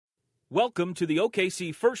Welcome to the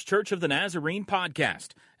OKC First Church of the Nazarene podcast.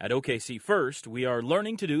 At OKC First, we are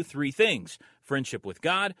learning to do three things: friendship with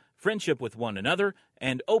God, friendship with one another,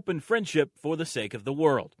 and open friendship for the sake of the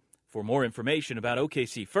world. For more information about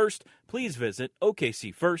OKC First, please visit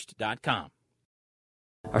okcfirst.com.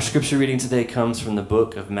 Our scripture reading today comes from the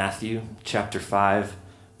book of Matthew, chapter 5,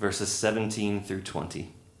 verses 17 through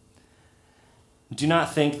 20. Do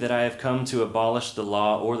not think that I have come to abolish the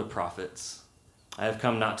law or the prophets. I have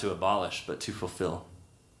come not to abolish, but to fulfill.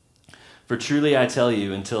 For truly I tell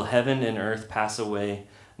you, until heaven and earth pass away,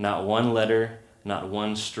 not one letter, not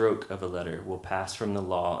one stroke of a letter will pass from the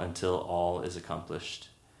law until all is accomplished.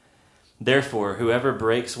 Therefore, whoever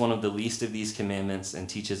breaks one of the least of these commandments and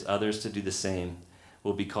teaches others to do the same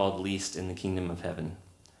will be called least in the kingdom of heaven.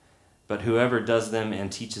 But whoever does them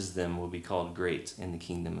and teaches them will be called great in the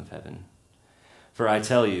kingdom of heaven. For I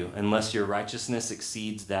tell you, unless your righteousness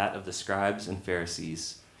exceeds that of the scribes and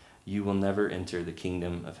Pharisees, you will never enter the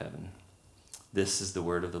kingdom of heaven. This is the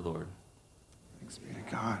word of the Lord. Thanks be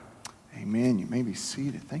to God. Amen. You may be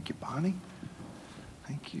seated. Thank you, Bonnie.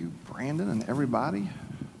 Thank you, Brandon, and everybody.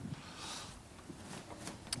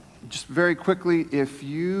 Just very quickly, if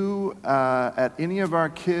you, at any of our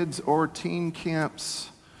kids or teen camps,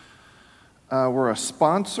 were a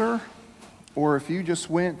sponsor, or if you just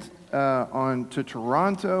went on to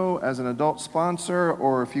Toronto as an adult sponsor,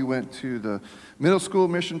 or if you went to the middle school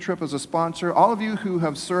mission trip as a sponsor, all of you who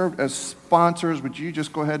have served as sponsors, would you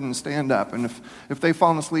just go ahead and stand up? And if they've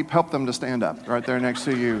fallen asleep, help them to stand up right there next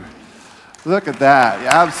to you. Look at that.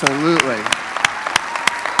 Yeah, absolutely.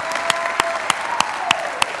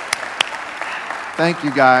 Thank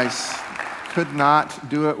you, guys. Could not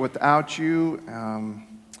do it without you.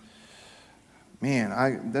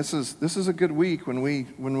 This is a good week when we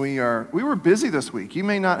were busy this week. You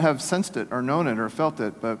may not have sensed it or known it or felt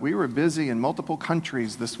it, but we were busy in multiple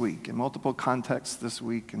countries this week, in multiple contexts this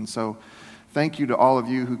week. And so thank you to all of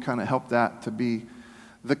you who kind of helped that to be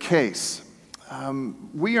the case.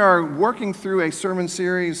 We are working through a sermon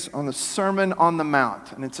series on the Sermon on the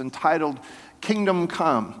Mount, and it's entitled Kingdom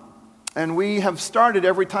Come. And we have started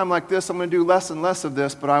every time like this. I'm going to do less and less of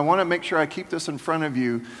this, but I want to make sure I keep this in front of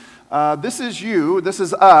you. This is you, this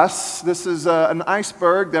is us, this is an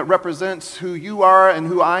iceberg that represents who you are and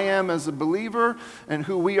who I am as a believer and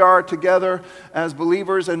who we are together as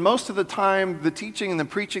believers. And most of the time, the teaching and the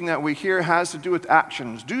preaching that we hear has to do with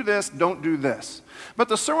actions. Do this, don't do this. But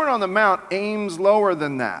the Sermon on the Mount aims lower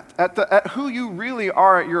than that, at who you really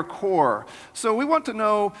are at your core. So we want to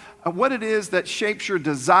know what it is that shapes your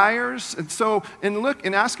desires. And so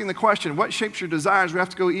in asking the question, what shapes your desires, we have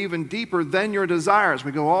to go even deeper than your desires.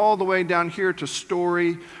 We go all the way down here to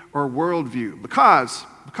story or worldview. Because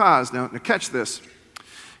now catch this,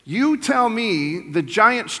 you tell me the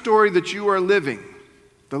giant story that you are living,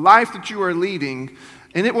 the life that you are leading,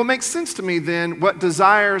 and it will make sense to me then what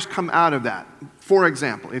desires come out of that. For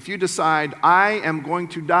example, if you decide, I am going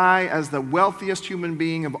to die as the wealthiest human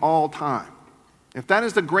being of all time, if that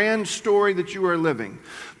is the grand story that you are living,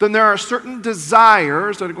 then there are certain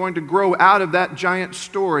desires that are going to grow out of that giant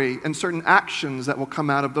story and certain actions that will come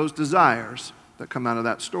out of those desires that come out of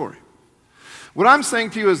that story. What I'm saying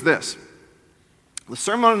to you is this. The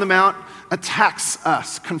Sermon on the Mount attacks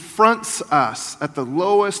us, confronts us at the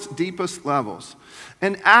lowest, deepest levels,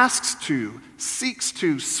 and seeks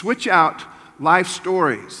to switch out life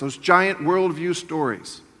stories, those giant worldview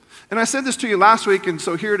stories. And I said this to you last week, and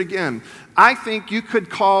so hear it again. I think you could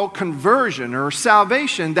call conversion or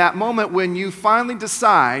salvation that moment when you finally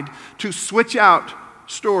decide to switch out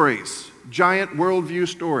stories, giant worldview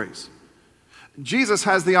stories. Jesus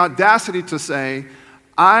has the audacity to say,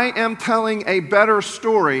 I am telling a better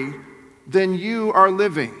story than you are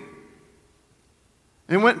living.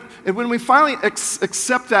 And when we finally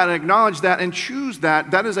accept that and acknowledge that and choose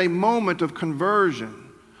that, that is a moment of conversion.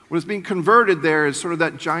 What is being converted there is sort of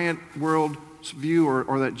that giant world view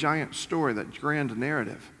or that giant story, that grand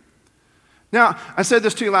narrative. Now, I said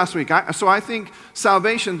this to you last week. So I think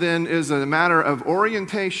salvation then is a matter of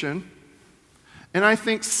orientation. And I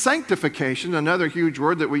think sanctification, another huge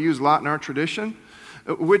word that we use a lot in our tradition,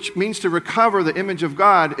 which means to recover the image of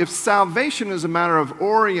God. If salvation is a matter of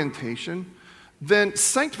orientation, then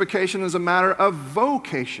sanctification is a matter of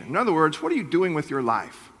vocation. In other words, what are you doing with your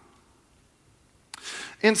life?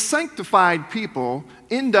 And sanctified people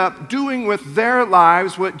end up doing with their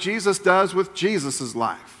lives what Jesus does with Jesus'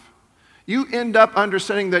 life. You end up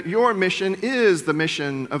understanding that your mission is the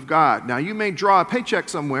mission of God. Now, you may draw a paycheck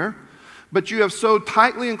somewhere, but you have so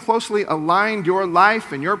tightly and closely aligned your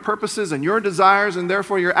life and your purposes and your desires and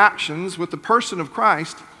therefore your actions with the person of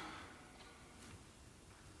Christ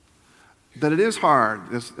that it is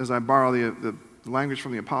hard, as I borrow the language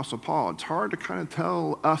from the Apostle Paul, it's hard to kind of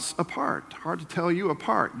tell us apart, hard to tell you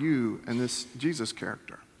apart, you and this Jesus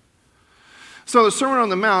character. So the Sermon on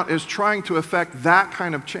the Mount is trying to affect that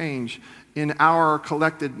kind of change in our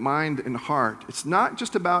collected mind and heart. It's not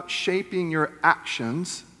just about shaping your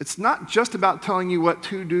actions. It's not just about telling you what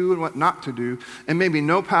to do and what not to do. And maybe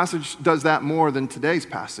no passage does that more than today's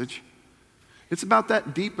passage. It's about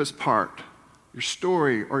that deepest part, your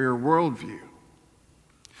story or your worldview.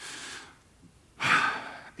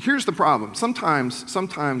 Here's the problem. Sometimes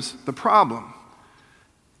the problem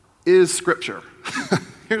is Scripture.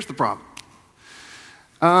 Here's the problem.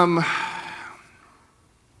 I've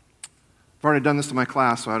already done this to my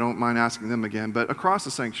class, so I don't mind asking them again. But across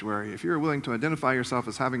the sanctuary, if you're willing to identify yourself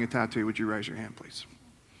as having a tattoo, would you raise your hand, please?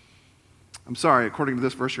 I'm sorry, according to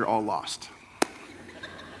this verse, you're all lost.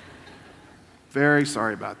 Very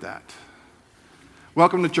sorry about that.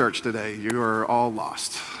 Welcome to church today. You are all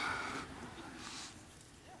lost.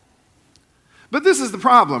 But this is the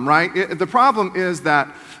problem, right? The problem is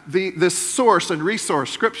that this source and resource,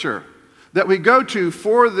 Scripture, that we go to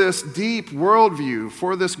for this deep worldview,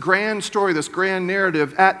 for this grand story, this grand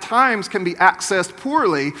narrative, at times can be accessed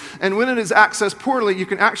poorly. And when it is accessed poorly, you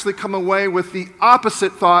can actually come away with the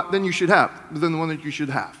opposite thought than the one that you should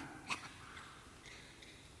have.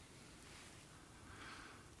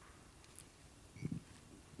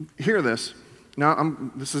 Hear this. Now,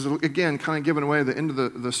 this is, again, kind of giving away the end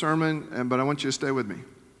of the sermon, but I want you to stay with me.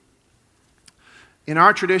 In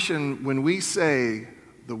our tradition, when we say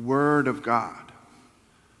the Word of God,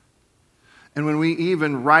 and when we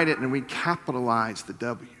even write it and we capitalize the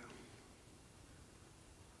W,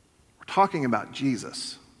 we're talking about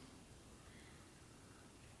Jesus.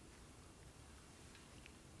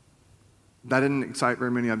 That didn't excite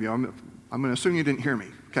very many of you. I'm going to assume you didn't hear me,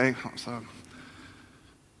 okay? So,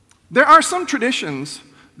 there are some traditions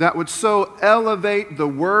that would so elevate the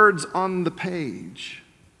words on the page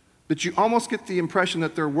that you almost get the impression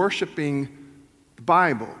that they're worshiping the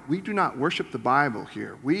Bible. We do not worship the Bible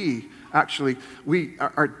here. We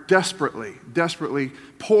are desperately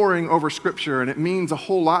poring over Scripture, and it means a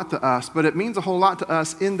whole lot to us, but it means a whole lot to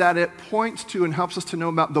us in that it points to and helps us to know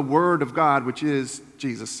about the Word of God, which is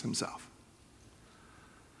Jesus himself.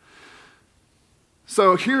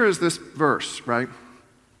 So here is this verse, right?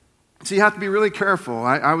 So you have to be really careful.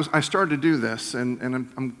 I started to do this, and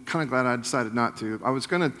I'm kind of glad I decided not to. I was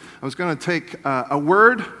going to take a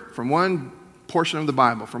word from one portion of the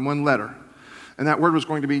Bible, from one letter, and that word was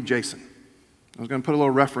going to be Jason. I was going to put a little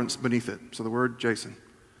reference beneath it, so the word Jason.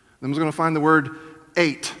 Then I was going to find the word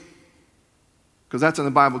ate, because that's in the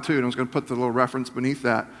Bible too, and I was going to put the little reference beneath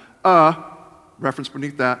that. Reference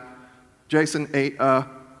beneath that. Jason ate a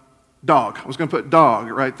dog. I was going to put dog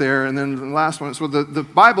right there, and then the last one. So the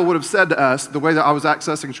Bible would have said to us, the way that I was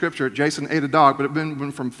accessing Scripture, Jason ate a dog, but it had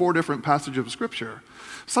been from 4 different passages of Scripture.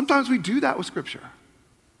 Sometimes we do that with Scripture.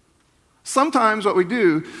 Sometimes what we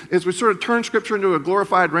do is we sort of turn Scripture into a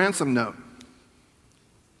glorified ransom note.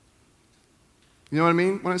 You know what I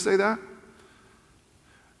mean when I say that?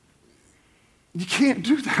 You can't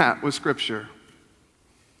do that with Scripture.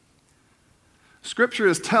 Scripture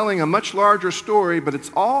is telling a much larger story, but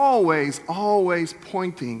it's always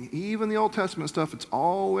pointing, even the Old Testament stuff, it's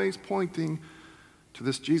always pointing to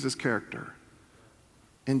this Jesus character.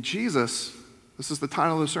 And Jesus, this is the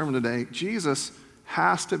title of the sermon today, Jesus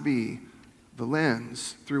has to be the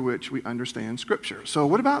lens through which we understand Scripture. So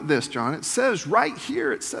what about this, John? It says right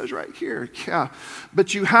here, yeah.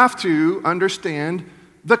 But you have to understand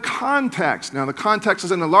the context. Now, the context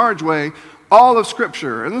is in a large way all of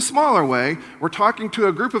Scripture. In a smaller way, we're talking to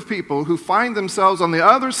a group of people who find themselves on the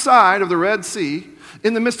other side of the Red Sea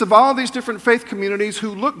in the midst of all these different faith communities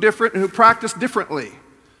who look different and who practice differently.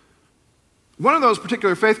 One of those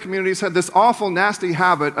particular faith communities had this awful, nasty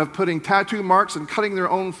habit of putting tattoo marks and cutting their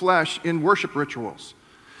own flesh in worship rituals.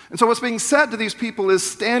 And so what's being said to these people is,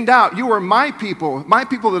 stand out. You are my people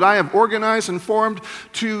that I have organized and formed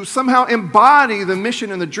to somehow embody the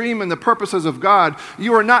mission and the dream and the purposes of God.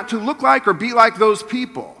 You are not to look like or be like those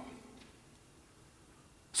people.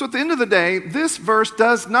 So at the end of the day, this verse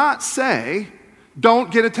does not say,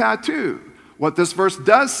 don't get a tattoo. What this verse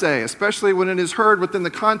does say, especially when it is heard within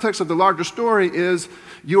the context of the larger story, is,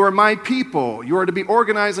 you are my people. You are to be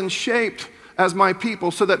organized and shaped as my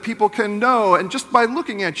people so that people can know, and just by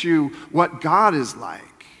looking at you, what God is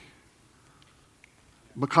like.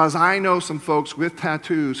 Because I know some folks with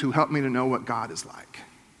tattoos who help me to know what God is like.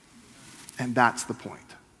 And that's the point.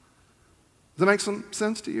 Does that make some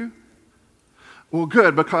sense to you? Well,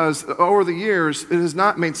 good, because over the years, it has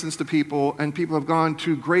not made sense to people, and people have gone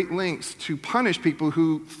to great lengths to punish people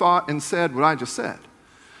who thought and said what I just said,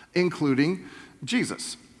 including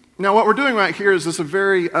Jesus. Now, what we're doing right here is it's a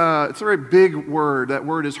very big word. That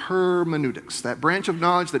word is hermeneutics, that branch of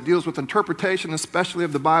knowledge that deals with interpretation, especially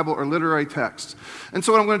of the Bible or literary texts. And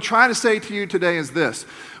so what I'm going to try to say to you today is this.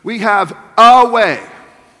 We have a way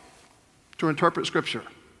to interpret Scripture.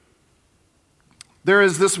 There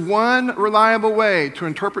is this one reliable way to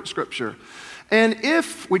interpret Scripture. And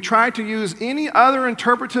if we try to use any other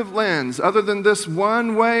interpretive lens other than this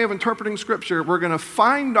one way of interpreting Scripture, we're going to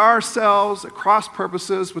find ourselves at cross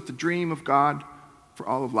purposes with the dream of God for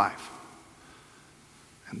all of life.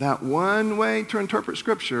 And that one way to interpret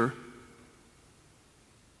Scripture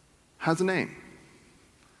has a name.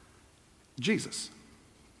 Jesus.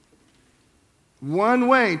 One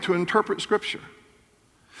way to interpret Scripture.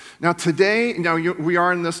 Now today, we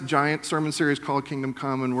are in this giant sermon series called Kingdom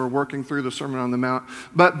Come, and we're working through the Sermon on the Mount.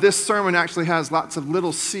 But this sermon actually has lots of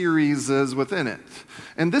little series within it.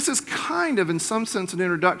 And this is kind of, in some sense, an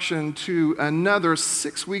introduction to another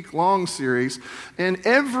 6-week-long series. And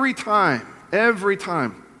every time,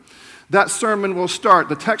 that sermon will start,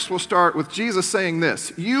 the text will start with Jesus saying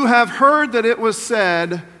this: "You have heard that it was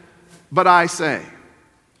said, but I say."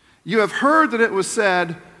 You have heard that it was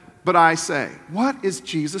said, but I say. What is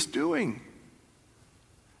Jesus doing?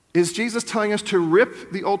 Is Jesus telling us to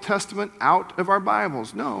rip the Old Testament out of our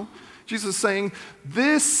Bibles? No. Jesus is saying,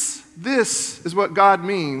 this is what God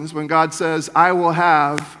means when God says, "I will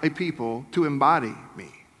have a people to embody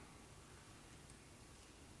me."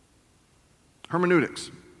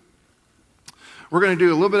 Hermeneutics. We're going to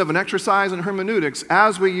do a little bit of an exercise in hermeneutics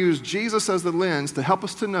as we use Jesus as the lens to help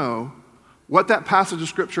us to know what that passage of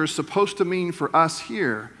Scripture is supposed to mean for us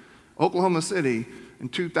here, Oklahoma City, in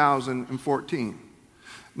 2014.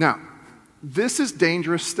 Now, this is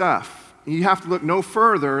dangerous stuff. You have to look no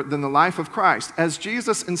further than the life of Christ. As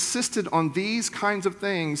Jesus insisted on these kinds of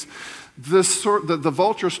things, the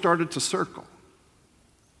vulture started to circle.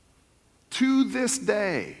 To this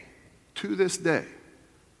day,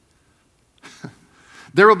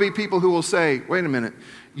 there will be people who will say, "Wait a minute,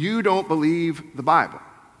 you don't believe the Bible."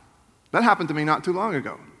 That happened to me not too long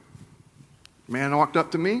ago. A man walked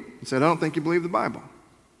up to me and said, "I don't think you believe the Bible."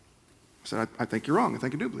 I said, I think you're wrong. I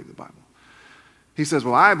think I do believe the Bible." He says,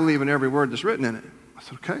 "Well, I believe in every word that's written in it." I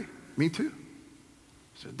said, "Okay, me too."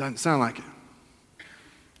 He said, "It doesn't sound like it."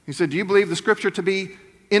 He said, "Do you believe the Scripture to be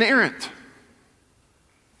inerrant,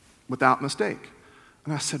 without mistake?"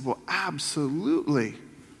 And I said, "Well, absolutely.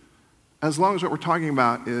 As long as what we're talking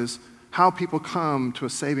about is how people come to a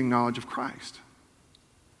saving knowledge of Christ.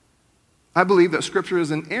 I believe that Scripture is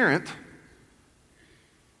inerrant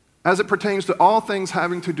as it pertains to all things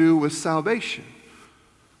having to do with salvation,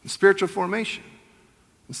 and spiritual formation,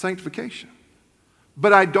 and sanctification.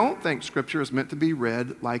 But I don't think Scripture is meant to be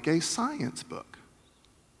read like a science book."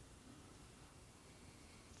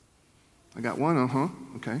 I got one,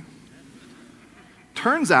 okay.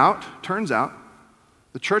 Turns out,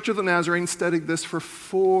 the Church of the Nazarene studied this for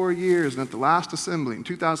 4 years, and at the last assembly in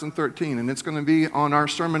 2013, and it's going to be on our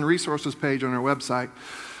sermon resources page on our website,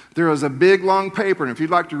 there is a big, long paper, and if you'd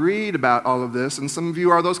like to read about all of this, and some of you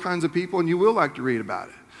are those kinds of people, and you will like to read about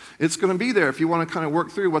it, it's going to be there if you want to kind of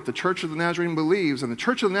work through what the Church of the Nazarene believes. And the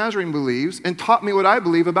Church of the Nazarene believes, and taught me what I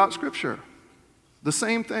believe about Scripture. The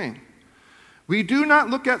same thing. We do not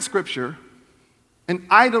look at Scripture and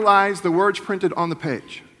idolize the words printed on the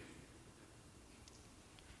page.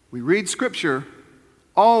 We read Scripture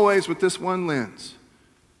always with this one lens: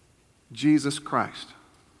 Jesus Christ.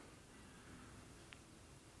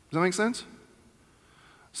 Does that make sense?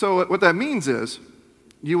 So what that means is,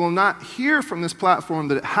 you will not hear from this platform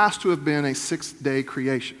that it has to have been a 6-day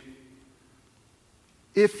creation.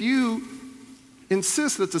 If you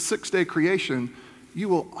insist that it's a 6-day creation, you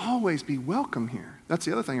will always be welcome here. That's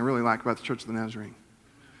the other thing I really like about the Church of the Nazarene.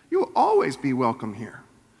 You will always be welcome here.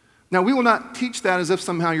 Now, we will not teach that as if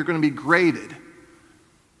somehow you're going to be graded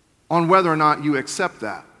on whether or not you accept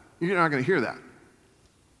that. You're not going to hear that.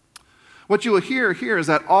 What you will hear here is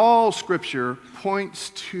that all Scripture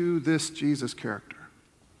points to this Jesus character.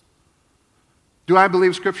 Do I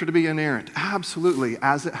believe Scripture to be inerrant? Absolutely,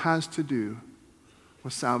 as it has to do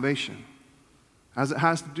with salvation, as it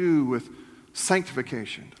has to do with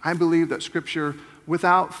sanctification. I believe that Scripture,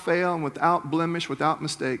 without fail and without blemish, without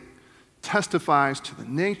mistake, testifies to the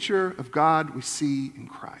nature of God we see in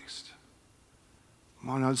Christ.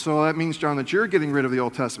 So that means, John, that you're getting rid of the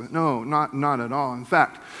Old Testament. No, not at all. In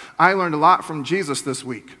fact, I learned a lot from Jesus this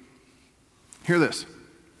week. Hear this.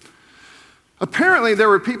 Apparently, there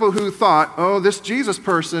were people who thought, oh, this Jesus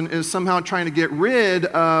person is somehow trying to get rid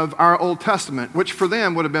of our Old Testament, which for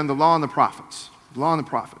them would have been the law and the prophets. The law and the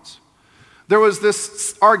prophets. There was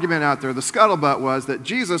this argument out there, the scuttlebutt was that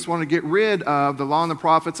Jesus wanted to get rid of the law and the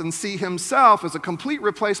prophets and see himself as a complete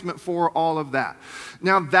replacement for all of that.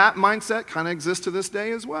 Now, that mindset kind of exists to this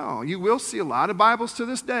day as well. You will see a lot of Bibles to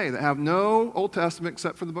this day that have no Old Testament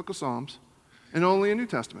except for the book of Psalms and only a New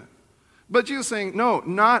Testament. But Jesus is saying, no,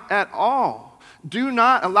 not at all. Do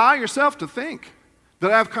not allow yourself to think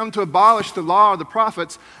that I have come to abolish the law or the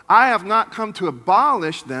prophets. I have not come to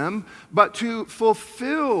abolish them, but to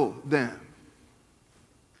fulfill them.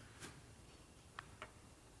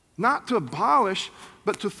 Not to abolish,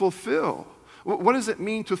 but to fulfill. What does it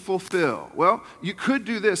mean to fulfill? Well, you could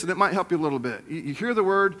do this, and it might help you a little bit. You hear the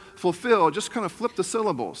word fulfill, just kind of flip the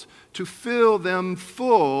syllables. To fill them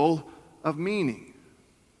full of meaning.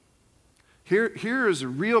 Here is a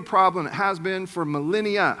real problem. It has been for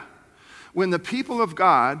millennia. When the people of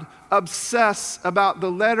God obsess about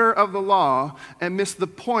the letter of the law and miss the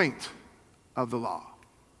point of the law.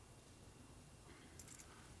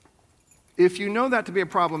 If you know that to be a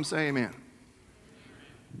problem, say amen.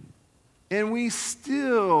 And we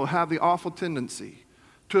still have the awful tendency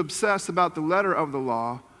to obsess about the letter of the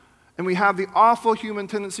law, and we have the awful human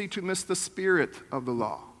tendency to miss the spirit of the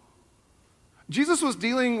law. Jesus was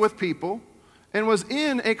dealing with people and was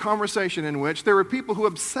in a conversation in which there were people who were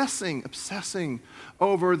obsessing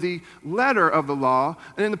over the letter of the law,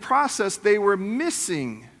 and in the process they were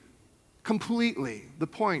missing completely the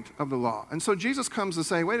point of the law. And so Jesus comes to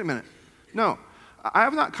say, wait a minute, no, I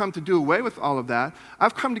have not come to do away with all of that.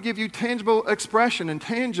 I've come to give you tangible expression and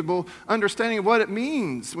tangible understanding of what it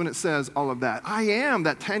means when it says all of that. I am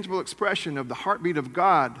that tangible expression of the heartbeat of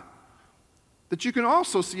God that you can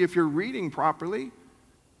also see if you're reading properly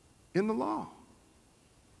in the law.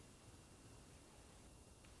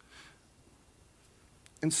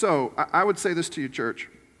 And so, I would say this to you, church.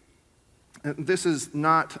 This is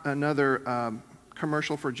not another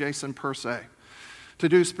commercial for Jason per se, to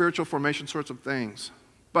do spiritual formation sorts of things.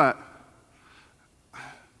 But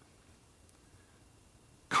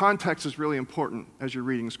context is really important as you're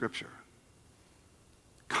reading Scripture.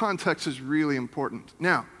 Context is really important.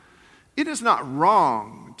 Now, it is not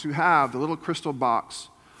wrong to have the little crystal box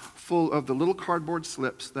full of the little cardboard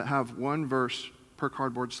slips that have one verse per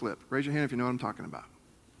cardboard slip. Raise your hand if you know what I'm talking about.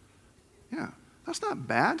 Yeah, that's not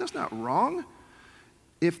bad. That's not wrong.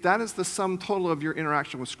 If that is the sum total of your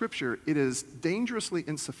interaction with Scripture, it is dangerously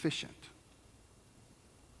insufficient.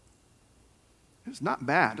 It's not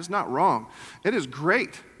bad. It's not wrong. It is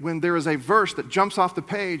great when there is a verse that jumps off the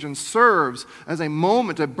page and serves as a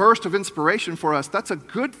moment, a burst of inspiration for us. That's a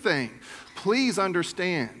good thing. Please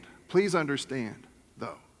understand,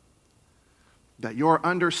 though, that your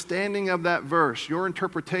understanding of that verse, your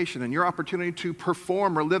interpretation, and your opportunity to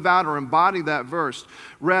perform or live out or embody that verse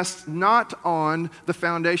rests not on the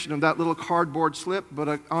foundation of that little cardboard slip,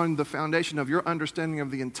 but on the foundation of your understanding of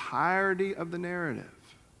the entirety of the narrative.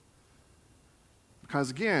 Because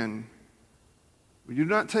again, we do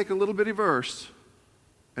not take a little bitty verse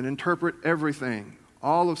and interpret everything,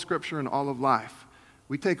 all of Scripture and all of life.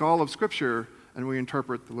 We take all of Scripture and we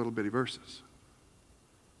interpret the little bitty verses.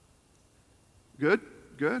 Good?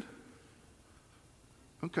 Good?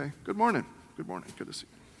 Okay. Good morning. Good morning. Good to see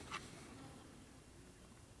you.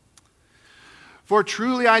 For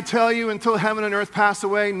truly I tell you, until heaven and earth pass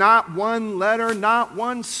away, not one letter, not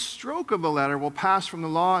one stroke of a letter will pass from the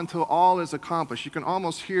law until all is accomplished. You can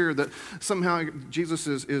almost hear that somehow Jesus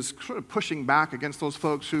is sort of pushing back against those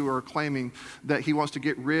folks who are claiming that he wants to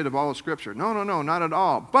get rid of all of Scripture. No, not at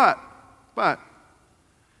all. But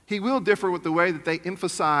he will differ with the way that they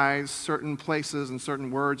emphasize certain places and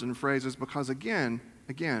certain words and phrases because, again,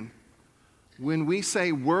 when we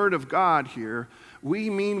say Word of God here,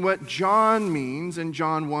 we mean what John means in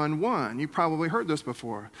John 1:1. You probably heard this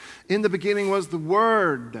before. In the beginning was the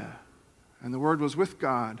Word, and the Word was with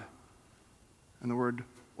God, and the Word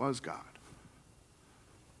was God.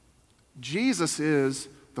 Jesus is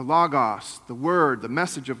the Logos, the Word, the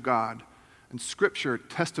message of God, and Scripture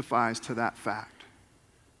testifies to that fact.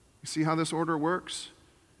 You see how this order works?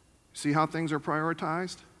 See how things are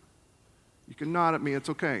prioritized? You can nod at me. It's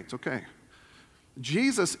okay. It's okay.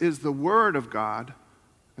 Jesus is the Word of God,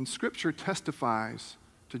 and Scripture testifies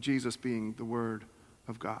to Jesus being the Word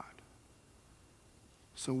of God.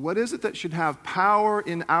 So what is it that should have power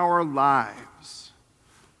in our lives?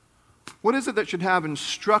 What is it that should have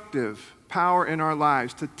instructive power in our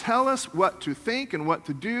lives to tell us what to think and what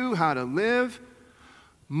to do, how to live?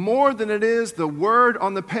 more than it is the word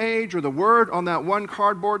on the page or the word on that one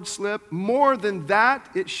cardboard slip. More than that,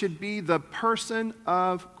 it should be the person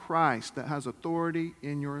of Christ that has authority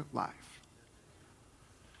in your life.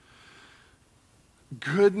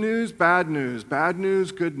 Good news, bad news, bad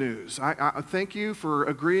news, good news. I thank you for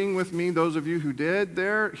agreeing with me, those of you who did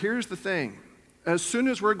there. Here's the thing. As soon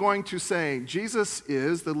as we're going to say Jesus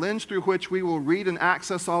is the lens through which we will read and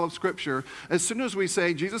access all of Scripture, as soon as we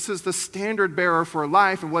say Jesus is the standard bearer for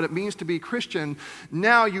life and what it means to be Christian,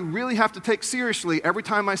 now you really have to take seriously every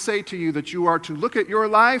time I say to you that you are to look at your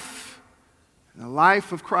life and the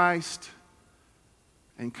life of Christ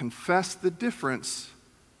and confess the difference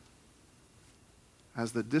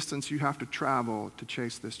as the distance you have to travel to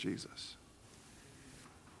chase this Jesus.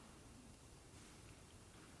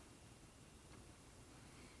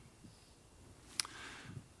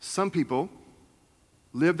 Some people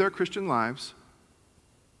live their Christian lives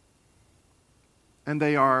and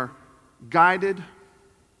they are guided,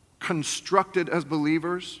 constructed as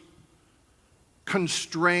believers,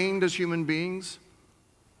 constrained as human beings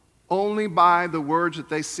only by the words that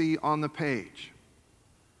they see on the page.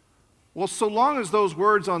 Well, so long as those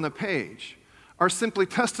words on the page are simply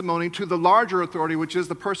testimony to the larger authority, which is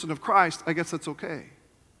the person of Christ, I guess that's okay.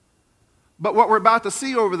 But what we're about to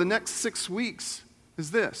see over the next 6 weeks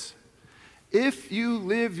is this. If you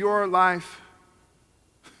live your life,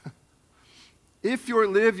 if you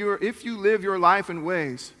live your life in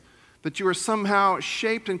ways that you are somehow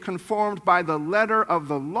shaped and conformed by the letter of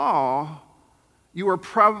the law, you are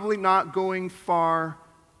probably not going far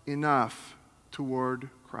enough toward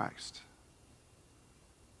Christ.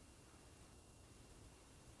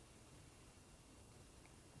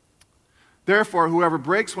 Therefore, whoever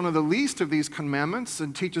breaks one of the least of these commandments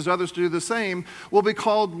and teaches others to do the same will be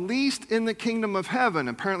called least in the kingdom of heaven.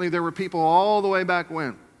 Apparently, there were people all the way back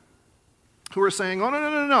when who were saying, oh,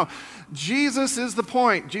 no. Jesus is the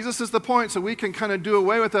point. Jesus is the point, so we can kind of do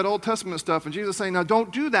away with that Old Testament stuff. And Jesus is saying, now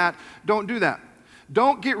don't do that. Don't do that.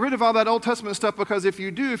 Don't get rid of all that Old Testament stuff, because if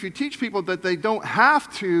you do, if you teach people that they don't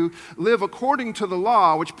have to live according to the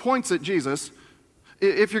law, which points at Jesus,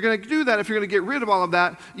 if you're going to do that, if you're going to get rid of all of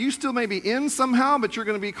that, you still may be in somehow, but you're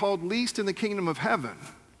going to be called least in the kingdom of heaven.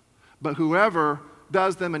 But whoever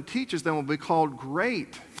does them and teaches them will be called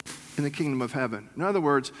great in the kingdom of heaven. In other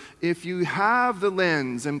words, if you have the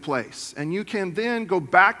lens in place and you can then go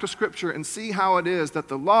back to Scripture and see how it is that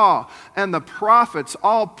the law and the prophets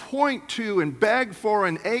all point to and beg for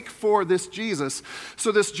and ache for this Jesus,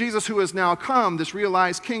 so this Jesus who has now come, this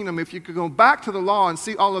realized kingdom, if you could go back to the law and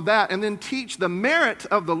see all of that and then teach the merit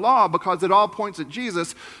of the law because it all points at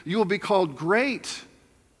Jesus, you will be called great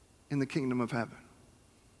in the kingdom of heaven.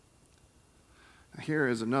 Now, here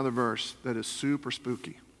is another verse that is super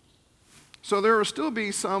spooky. So there will still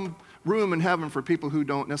be some room in heaven for people who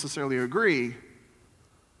don't necessarily agree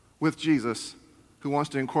with Jesus, who wants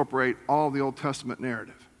to incorporate all the Old Testament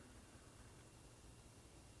narrative.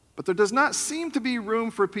 But there does not seem to be room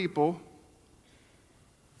for people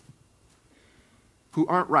who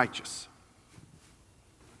aren't righteous.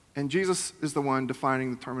 And Jesus is the one defining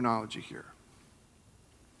the terminology here.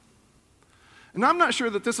 And I'm not sure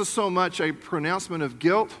that this is so much a pronouncement of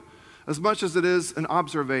guilt as much as it is an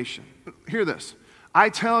observation. Hear this. I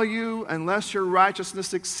tell you, unless your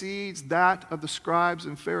righteousness exceeds that of the scribes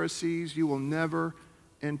and Pharisees, you will never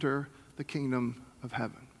enter the kingdom of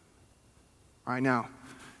heaven. All right, now,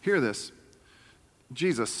 hear this.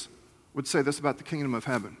 Jesus would say this about the kingdom of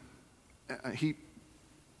heaven.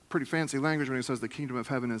 Pretty fancy language when he says the kingdom of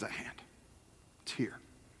heaven is at hand. It's here.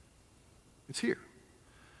 It's here.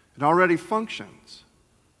 It already functions.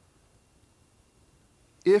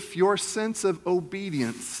 If your sense of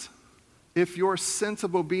obedience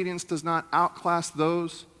does not outclass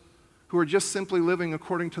those who are just simply living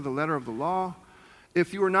according to the letter of the law,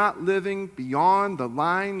 if you are not living beyond the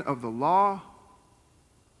line of the law,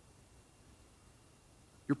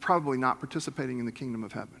 you're probably not participating in the kingdom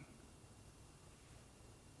of heaven.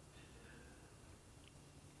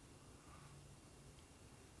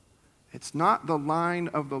 It's not the line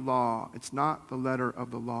of the law. It's not the letter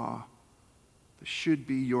of the law that should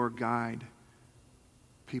be your guide.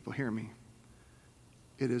 People, hear me.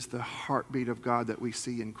 It is the heartbeat of God that we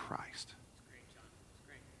see in Christ.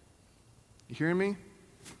 You hear me?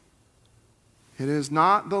 It is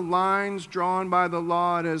not the lines drawn by the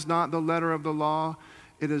law. It is not the letter of the law.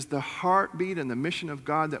 It is the heartbeat and the mission of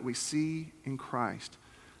God that we see in Christ.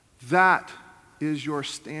 That is your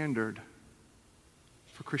standard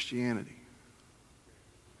for Christianity.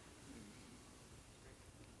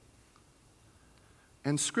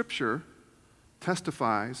 And Scripture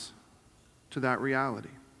testifies to that reality.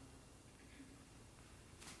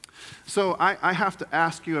 So I have to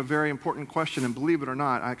ask you a very important question, and believe it or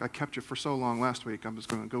not, I kept you for so long last week. I'm just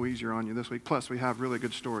going to go easier on you this week. Plus, we have really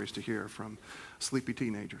good stories to hear from sleepy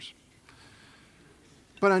teenagers.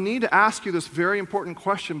 But I need to ask you this very important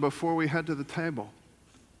question before we head to the table.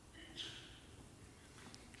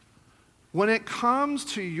 When it comes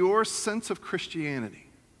to your sense of Christianity,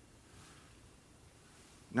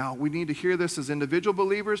 now we need to hear this as individual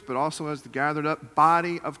believers, but also as the gathered up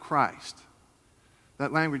body of Christ.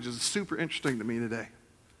 That language is super interesting to me today.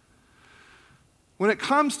 When it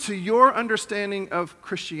comes to your understanding of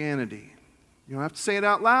Christianity, you don't have to say it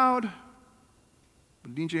out loud, but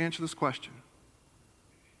I need you to answer this question.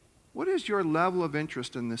 What is your level of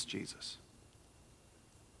interest in this Jesus?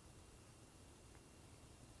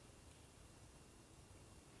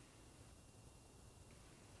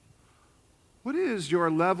 What is your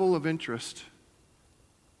level of interest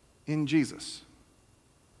in Jesus?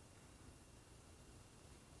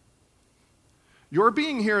 Your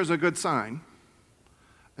being here is a good sign.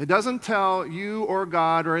 It doesn't tell you or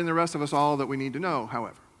God or any of the rest of us all that we need to know,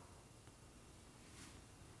 however.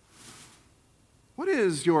 What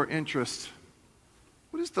is your interest?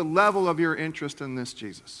 What is the level of your interest in this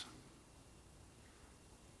Jesus?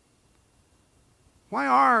 Why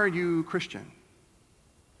are you Christian?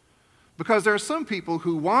 Because there are some people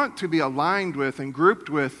who want to be aligned with and grouped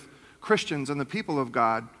with Christians and the people of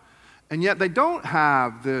God, and yet they don't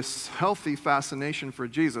have this healthy fascination for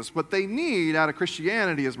Jesus. What they need out of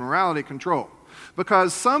Christianity is morality control.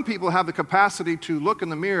 Because some people have the capacity to look in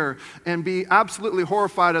the mirror and be absolutely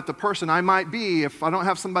horrified at the person I might be if I don't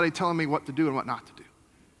have somebody telling me what to do and what not to do.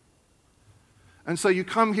 And so you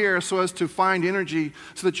come here so as to find energy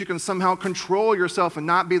so that you can somehow control yourself and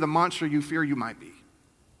not be the monster you fear you might be.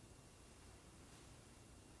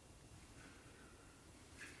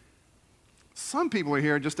 Some people are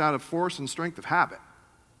here just out of force and strength of habit.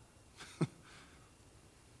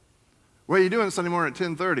 What are you doing Sunday morning at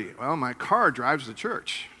 10:30? Well, my car drives to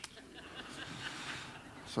church.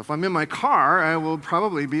 So if I'm in my car, I will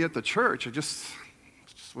probably be at the church. It's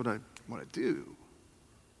just what I do.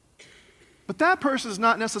 But that person is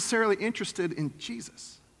not necessarily interested in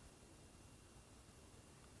Jesus.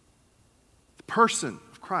 The person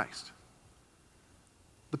of Christ.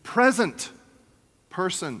 The present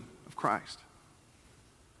person of Christ.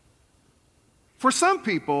 For some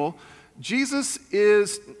people, Jesus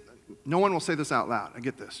is, no one will say this out loud, I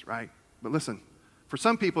get this, right? But listen, for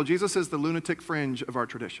some people, Jesus is the lunatic fringe of our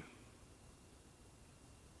tradition.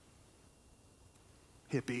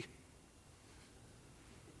 Hippie.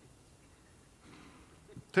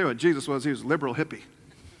 Tell you what Jesus was, he was a liberal hippie.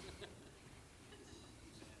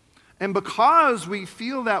 And because we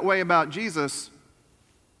feel that way about Jesus,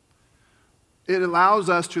 it allows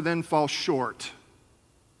us to then fall short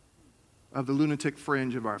of the lunatic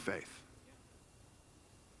fringe of our faith.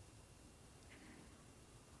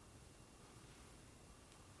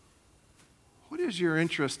 What is your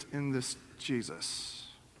interest in this Jesus?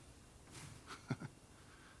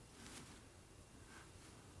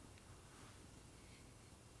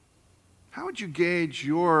 How would you gauge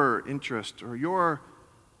your interest or your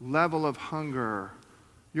level of hunger,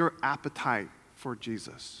 your appetite for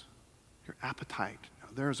Jesus? Your appetite. Now,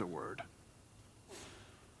 there's a word.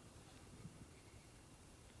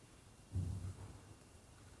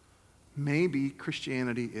 Maybe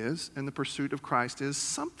Christianity is, and the pursuit of Christ is,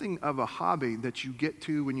 something of a hobby that you get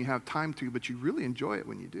to when you have time to, but you really enjoy it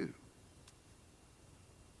when you do. Do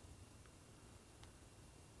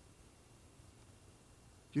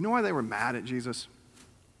you know why they were mad at Jesus?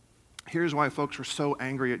 Here's why folks were so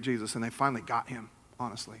angry at Jesus, and they finally got him,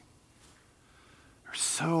 honestly. They're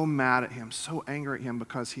so mad at him, so angry at him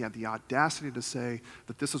because he had the audacity to say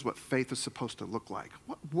that this is what faith is supposed to look like.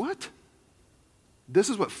 What? This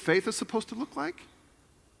is what faith is supposed to look like?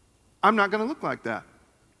 I'm not going to look like that.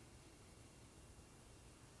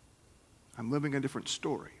 I'm living a different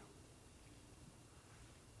story.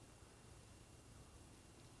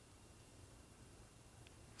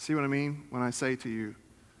 See what I mean when I say to you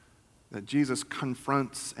that Jesus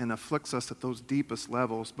confronts and afflicts us at those deepest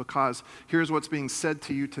levels? Because here's what's being said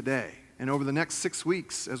to you today. And over the next 6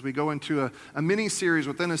 weeks, as we go into a mini-series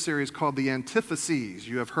within a series called The Antitheses,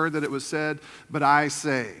 you have heard that it was said, but I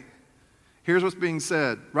say. Here's what's being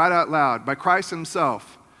said, right out loud, by Christ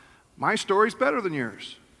himself. My story's better than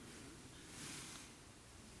yours.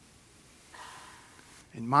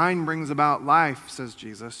 And mine brings about life, says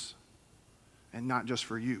Jesus, and not just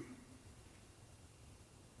for you.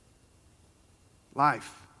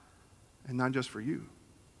 Life, and not just for you.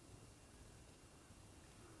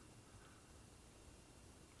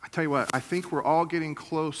 I tell you what, I think we're all getting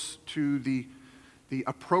close to the the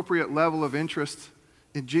appropriate level of interest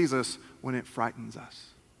in Jesus when it frightens us.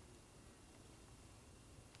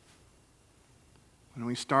 When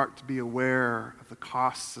we start to be aware of the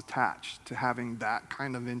costs attached to having that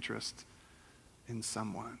kind of interest in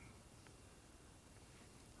someone.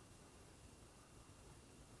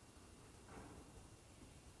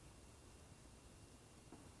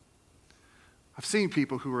 I've seen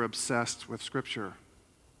people who are obsessed with Scripture.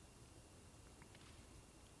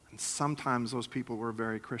 And sometimes those people were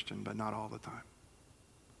very Christian, but not all the time.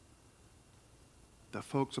 The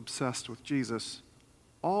folks obsessed with Jesus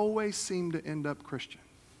always seem to end up Christian.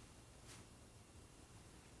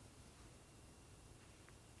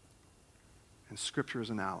 And Scripture is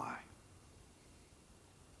an ally.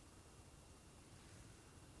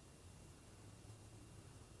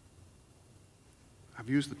 I've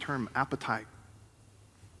used the term appetite.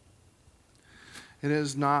 It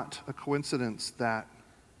is not a coincidence that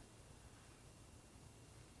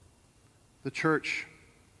the church,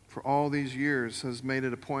 for all these years, has made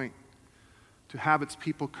it a point to have its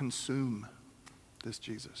people consume this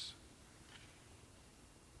Jesus.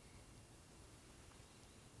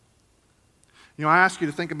 You know, I ask you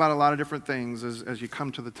to think about a lot of different things as you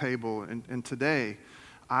come to the table. And today,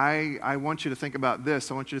 I want you to think about this.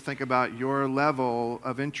 I want you to think about your level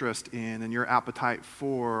of interest in and your appetite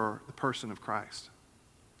for the person of Christ.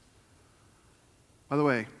 By the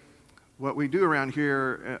way, what we do around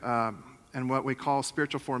here and what we call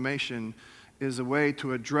spiritual formation is a way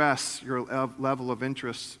to address your level of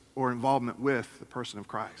interest or involvement with the person of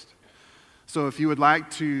Christ. So if you would like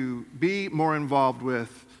to be more involved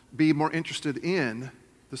with, be more interested in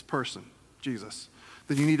this person, Jesus,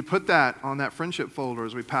 then you need to put that on that friendship folder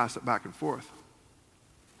as we pass it back and forth.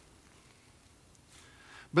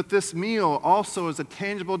 But this meal also is a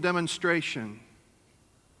tangible demonstration.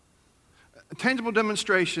 A tangible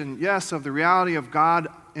demonstration, yes, of the reality of God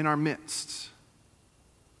in our midst.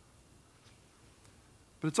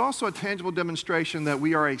 But it's also a tangible demonstration that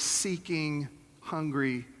we are a seeking,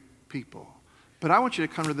 hungry people. But I want you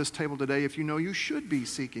to come to this table today if you know you should be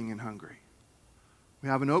seeking and hungry. We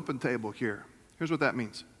have an open table here. Here's what that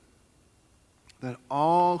means. That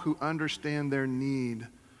all who understand their need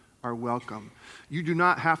are welcome. You do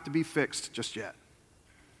not have to be fixed just yet.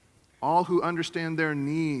 All who understand their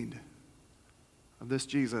need of this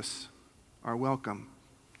Jesus are welcome.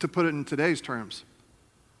 To put it in today's terms,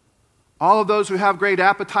 all of those who have great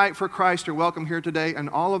appetite for Christ are welcome here today, and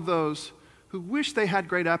all of those who wish they had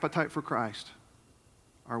great appetite for Christ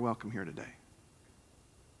are welcome here today.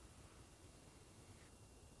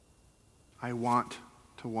 I want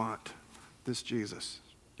this Jesus.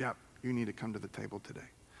 Yep, you need to come to the table today.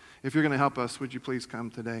 If you're going to help us, would you please come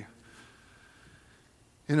today?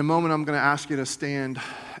 In a moment, I'm going to ask you to stand,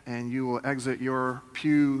 and you will exit your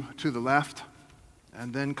pew to the left,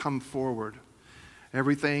 and then come forward.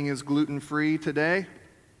 Everything is gluten-free today.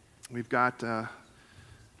 We've got a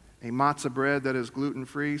matzah bread that is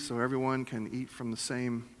gluten-free, so everyone can eat from the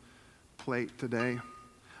same plate today.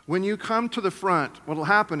 When you come to the front, what will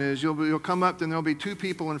happen is you'll come up, and there'll be two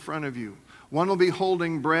people in front of you. One will be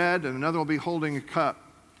holding bread, and another will be holding a cup.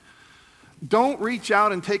 Don't reach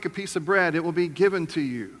out and take a piece of bread. It will be given to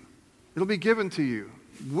you. It'll be given to you.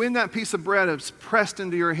 When that piece of bread is pressed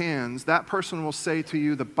into your hands, that person will say to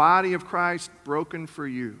you, the body of Christ broken for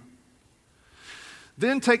you.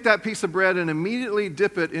 Then take that piece of bread and immediately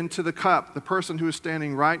dip it into the cup, the person who is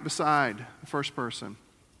standing right beside the first person.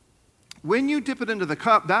 When you dip it into the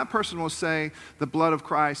cup, that person will say, the blood of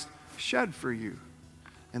Christ shed for you.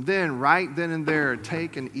 And then, right then and there,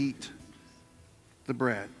 take and eat the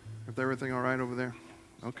bread. Is everything all right over there?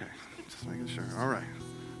 Okay, just making sure. All right.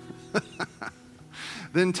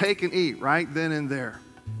 Then take and eat right then and there.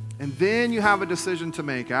 And then you have a decision to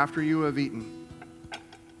make after you have eaten.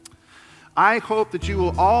 I hope that you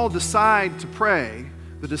will all decide to pray.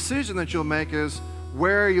 The decision that you'll make is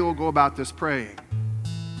where you'll go about this praying.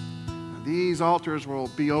 These altars will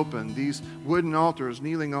be open. These wooden altars,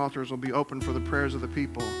 kneeling altars, will be open for the prayers of the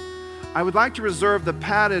people. I would like to reserve the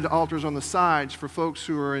padded altars on the sides for folks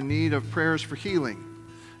who are in need of prayers for healing.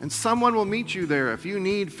 And someone will meet you there. If you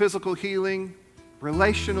need physical healing,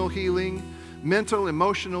 relational healing, mental,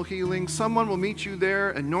 emotional healing, someone will meet you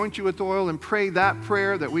there, anoint you with oil, and pray that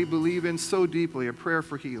prayer that we believe in so deeply, a prayer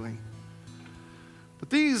for healing. But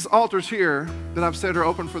these altars here that I've said are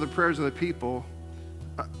open for the prayers of the people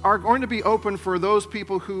are going to be open for those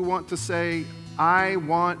people who want to say, I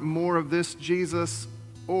want more of this Jesus,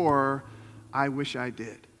 or I wish I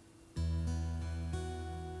did.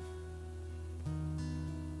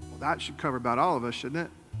 Well, that should cover about all of us, shouldn't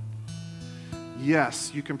it?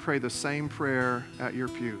 Yes, you can pray the same prayer at your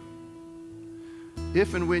pew.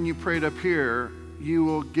 if and when you prayed up here, you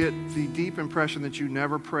will get the deep impression that you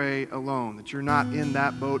never pray alone, that you're not in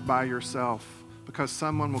that boat by yourself, because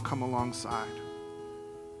someone will come alongside.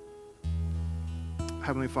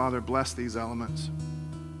 Heavenly Father, bless these elements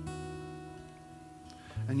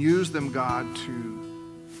and use them, God, to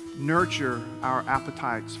nurture our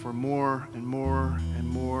appetites for more and more and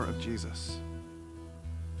more of Jesus.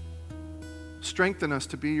 Strengthen us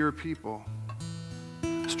to be your people.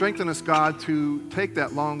 Strengthen us, God, to take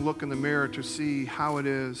that long look in the mirror to see how it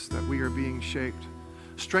is that we are being shaped.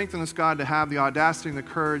 Strengthen us, God, to have the audacity and the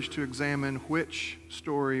courage to examine which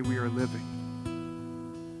story we are living.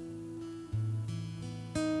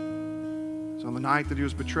 So on the night that he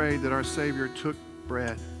was betrayed, that our Savior took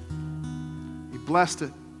bread. He blessed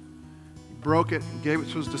it. He broke it and gave it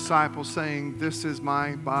to his disciples, saying, "This is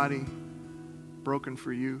my body broken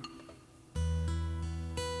for you."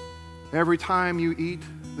 Every time you eat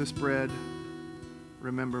this bread,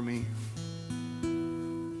 remember me.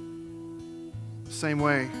 The same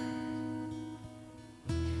way,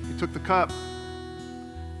 he took the cup.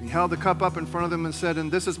 He held the cup up in front of them and said,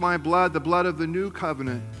 "And this is my blood, the blood of the new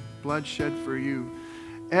covenant, blood shed for you.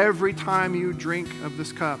 Every time you drink of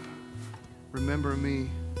this cup, remember me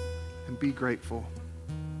and be grateful."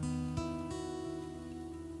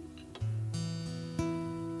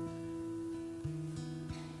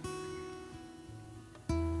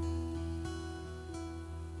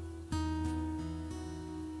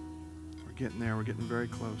 Getting there. We're getting very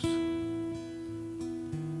close.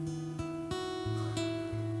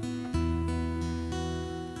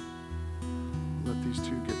 Let these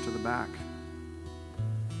two get to the back.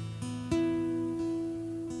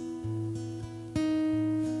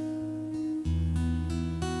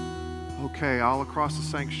 Okay, all across the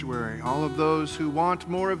sanctuary, all of those who want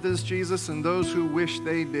more of this Jesus and those who wish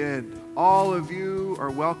they did, all of you are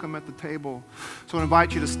welcome at the table. So I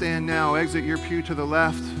invite you to stand now, exit your pew to the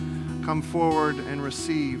left, come forward and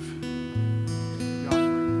receive the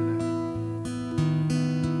offering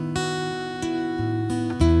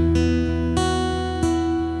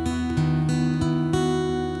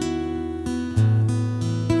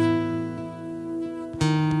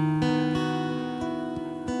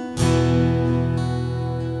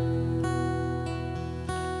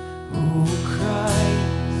Oh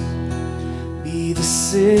Christ, be the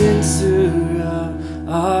center of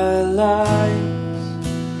our lives.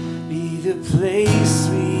 The place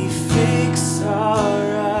we fix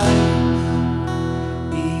our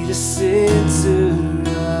eyes, be the center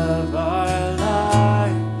of our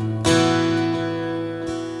life.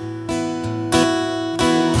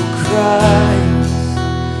 Oh Christ,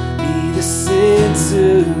 be the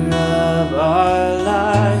center of our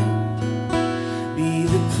life, be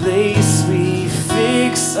the place we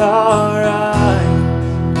fix our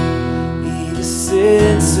eyes, be the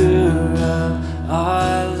center of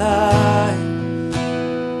our life.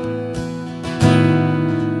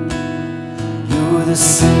 The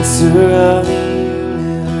center of the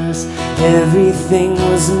universe, everything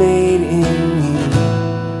was made in you,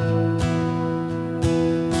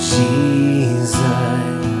 Jesus.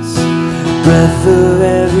 Breath of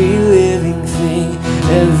every living thing,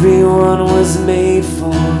 everyone was made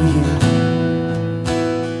for you.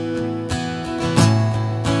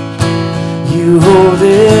 You hold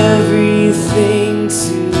everything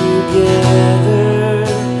together,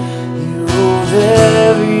 you hold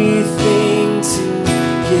everything together.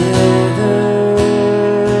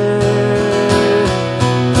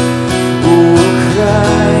 Oh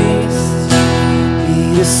Christ, be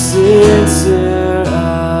the center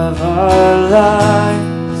of our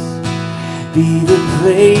lives, be the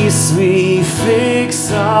place we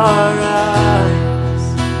fix our eyes,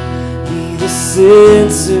 be the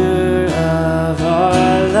center of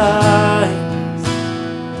our lives.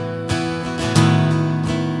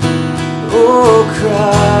 Oh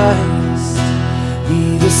Christ,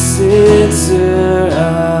 be the center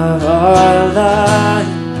of our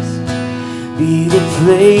lives, be the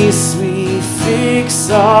place we fix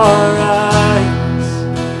our eyes,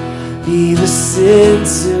 be the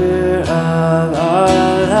center of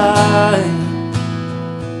our lives.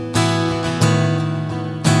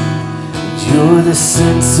 You're the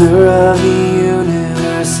center of the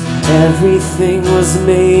universe, everything was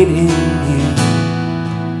made in you,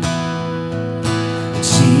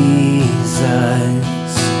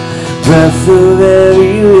 Jesus. Breath of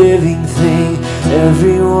every living thing,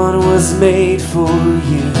 everyone was made for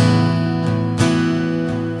you.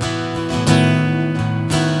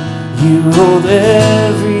 You hold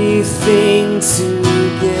everything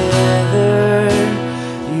together,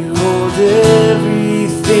 you hold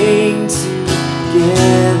everything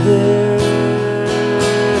together.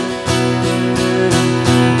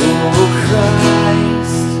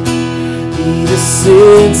 be the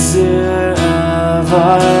center of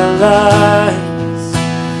our lives,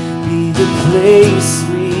 be the place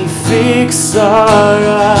we fix our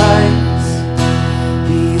eyes,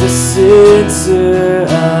 be the center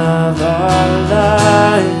of our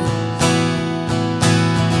lives.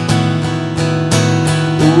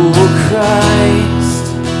 Oh Christ,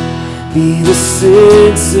 be the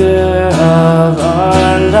center of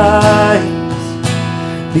our lives,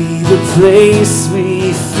 be the place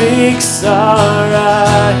we fix our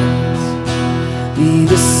eyes, be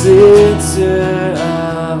the center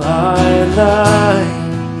of our lives.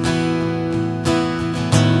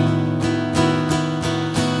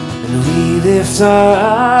 And we lift our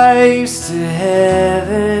eyes to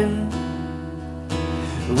heaven,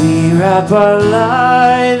 we wrap our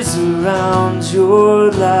lives around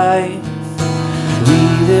your light. We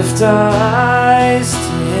lift our eyes to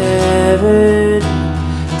heaven,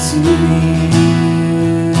 to you.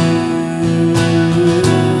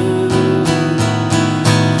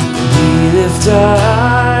 We lift our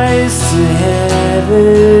eyes to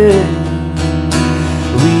heaven.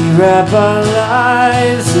 We wrap our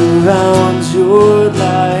lives around your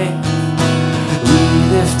light. We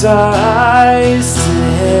lift our eyes to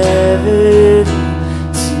heaven,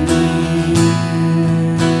 to you.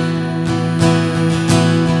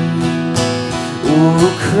 Oh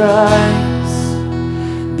Christ,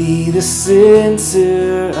 be the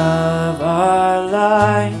center of our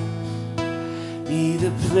life, be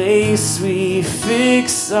the place we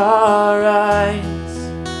fix our eyes,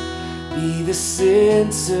 be the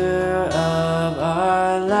center of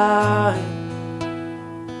our life.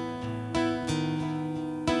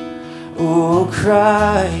 Oh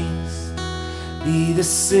Christ, be the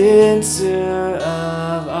center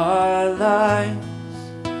of our lives,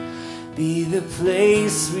 be the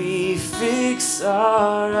place we fix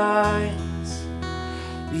our eyes,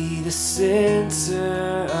 be the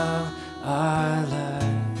center of our lives.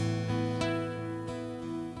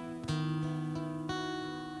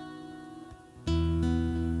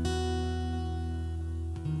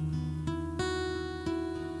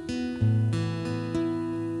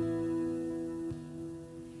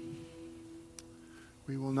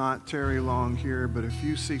 We will not tarry long here, but if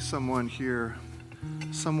you see someone here,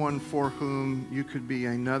 someone for whom you could be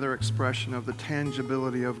another expression of the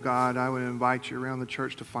tangibility of God, I would invite you around the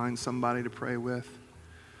church to find somebody to pray with.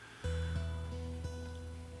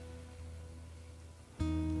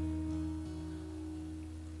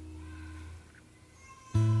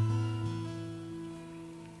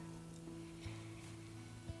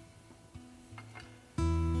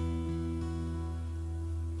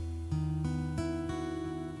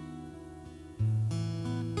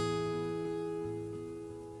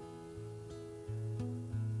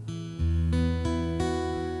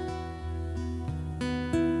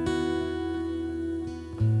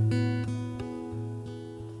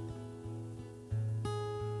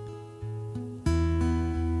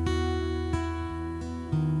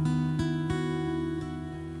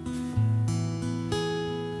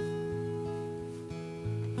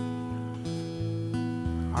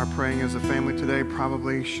 Our praying as a family today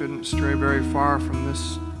probably shouldn't stray very far from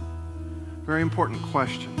this very important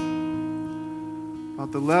question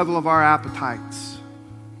about the level of our appetites,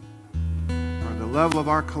 or the level of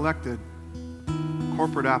our collected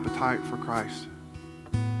corporate appetite for Christ.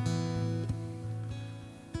 I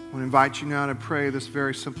want to invite you now to pray this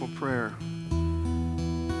very simple prayer.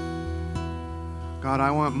 God, I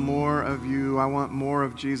want more of you. I want more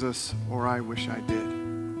of Jesus, or I wish I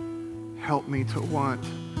did. Help me to want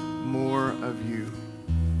more of you.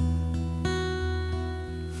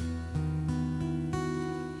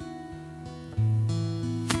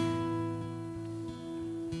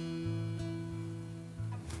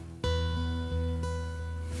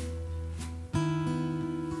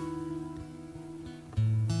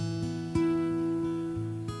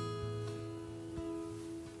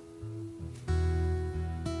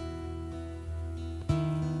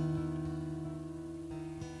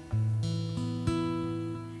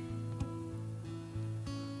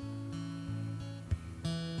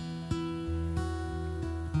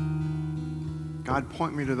 God,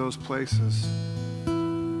 point me to those places,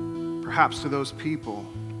 perhaps to those people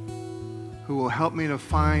who will help me to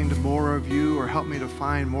find more of you, or help me to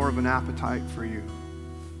find more of an appetite for you.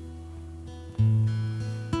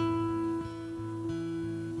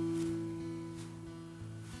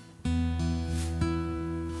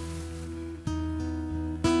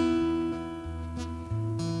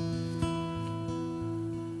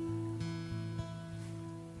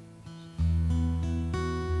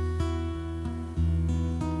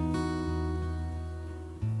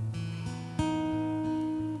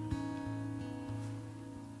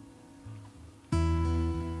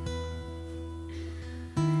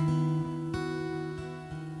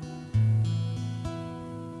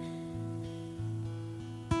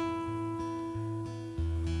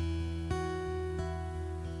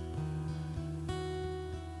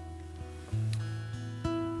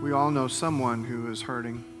 We all know someone who is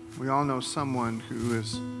hurting. We all know someone who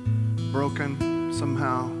is broken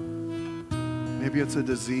somehow. Maybe it's a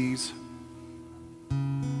disease. But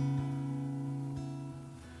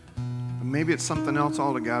maybe it's something else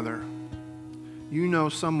altogether. You know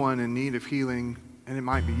someone in need of healing, and it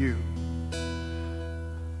might be you.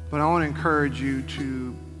 But I want to encourage you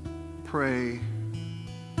to pray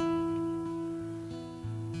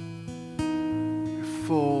a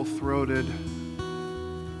full-throated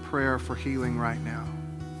prayer for healing right now.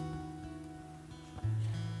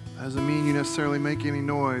 Doesn't mean you necessarily make any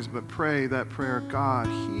noise, but pray that prayer. God,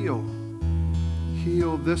 heal.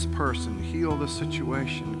 Heal this person. Heal this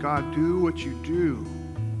situation. God, do what you do.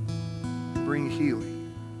 Bring healing.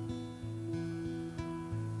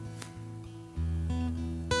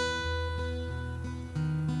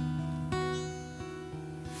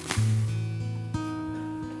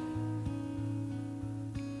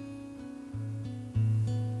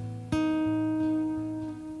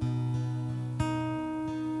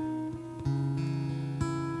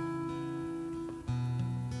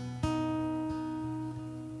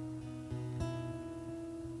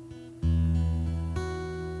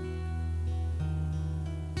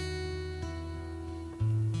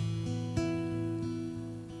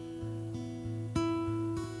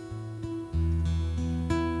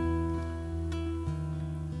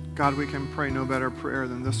 God, we can pray no better prayer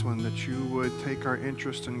than this one, that you would take our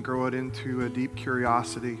interest and grow it into a deep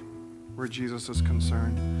curiosity where Jesus is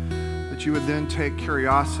concerned. That you would then take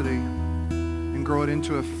curiosity and grow it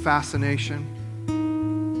into a fascination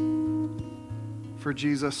for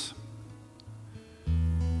Jesus.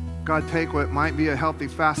 God, take what might be a healthy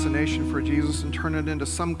fascination for Jesus and turn it into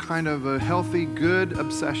some kind of a healthy, good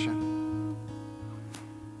obsession.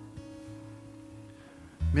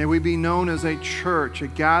 May we be known as a church, a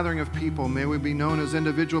gathering of people. May we be known as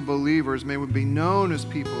individual believers. May we be known as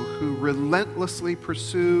people who relentlessly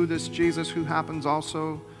pursue this Jesus who happens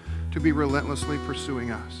also to be relentlessly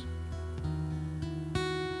pursuing us.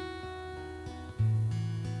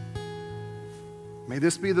 May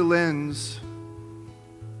this be the lens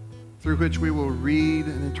through which we will read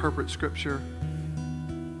and interpret Scripture.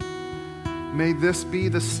 May this be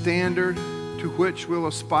the standard to which we'll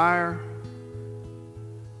aspire.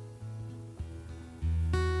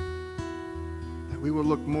 We will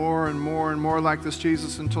look more and more and more like this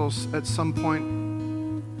Jesus until at some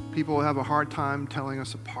point people will have a hard time telling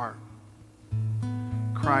us apart.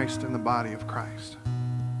 Christ and the body of Christ.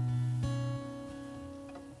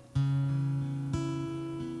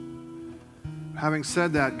 Having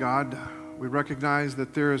said that, God, we recognize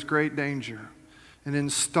that there is great danger in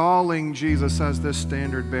installing Jesus as this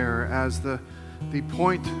standard bearer, as the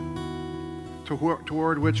point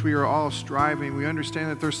toward which we are all striving. We understand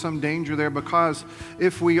that there's some danger there, because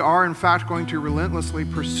if we are in fact going to relentlessly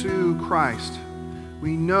pursue Christ,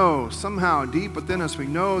 we know somehow deep within us, we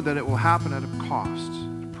know that it will happen at a cost,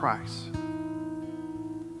 a price.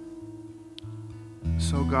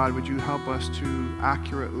 So God, would you help us to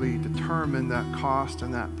accurately determine that cost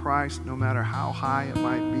and that price, no matter how high it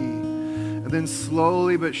might be. And then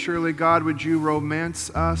slowly but surely, God, would you romance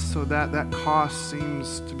us so that that cost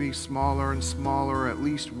seems to be smaller and smaller, at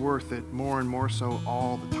least worth it, more and more so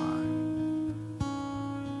all the time.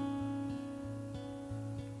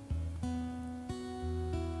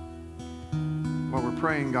 What we're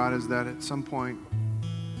praying, God, is that at some point,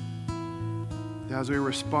 as we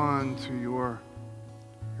respond to your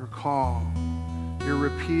call, your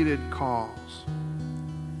repeated calls,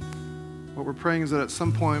 what we're praying is that at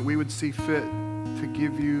some point we would see fit to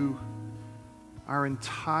give you our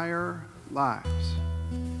entire lives.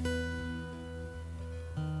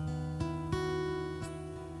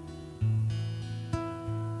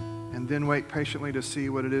 And then wait patiently to see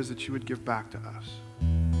what it is that you would give back to us.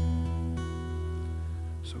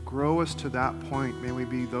 So grow us to that point. May we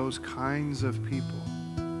be those kinds of people.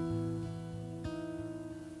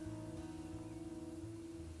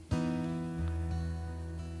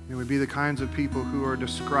 May we be the kinds of people who are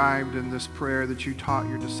described in this prayer that you taught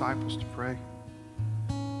your disciples to pray.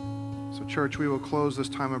 So, church, we will close this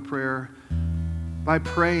time of prayer by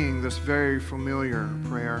praying this very familiar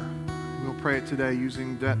prayer. We'll pray it today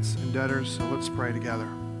using debts and debtors, so let's pray together.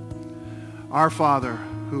 Our Father,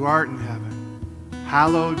 who art in heaven,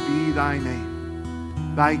 hallowed be thy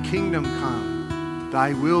name. Thy kingdom come,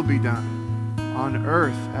 thy will be done, on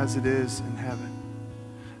earth as it is in heaven.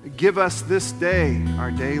 Give us this day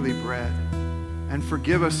our daily bread, and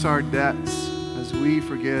forgive us our debts as we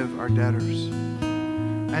forgive our debtors.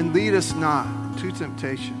 And lead us not into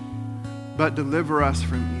temptation, but deliver us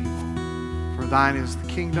from evil. For thine is the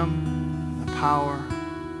kingdom, the power,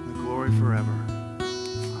 and the glory forever.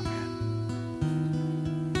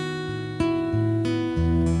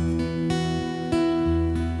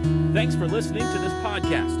 Thanks for listening to this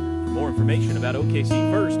podcast. For more information about OKC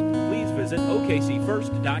First, please visit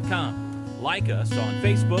okcfirst.com. Like us on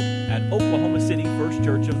Facebook at Oklahoma City First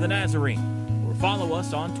Church of the Nazarene, or follow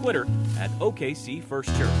us on Twitter at OKC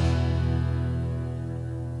First Church.